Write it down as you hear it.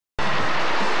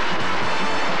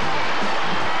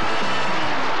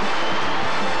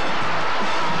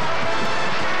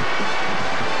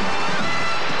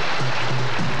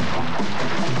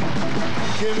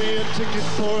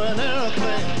for an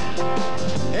airplane.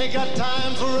 Ain't got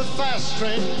time for a fast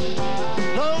train.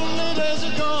 Lonely days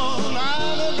are gone,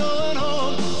 I'm a going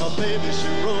home. My baby, she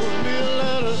wrote me a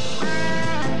letter.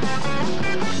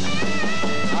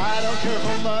 I don't care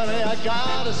for money, I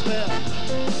gotta spend.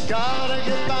 Gotta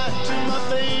get back to my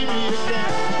baby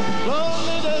again.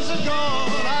 Lonely days are gone,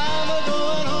 I'm a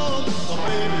going home. My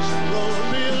baby, she wrote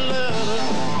me a letter.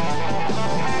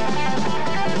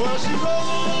 Well, she wrote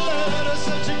me a letter,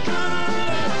 said she couldn't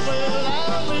live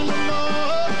without me no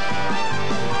more.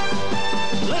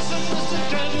 Listen, mister,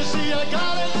 can't you see I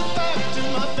gotta get back to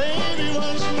my baby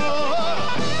once more?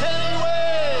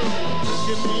 Anyway, just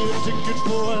give me a ticket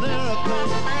for an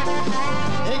airplane.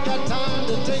 Ain't got time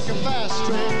to take a fast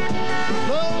train.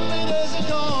 Lonely days are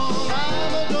gone,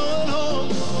 I'm a going home.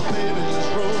 My baby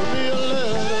just wrote me a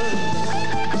letter.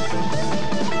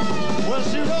 Well,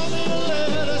 she wrote me a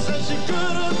letter, said she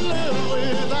couldn't live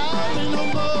without me no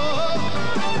more.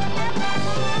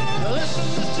 Now listen,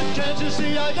 mister, can't you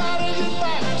see I got it?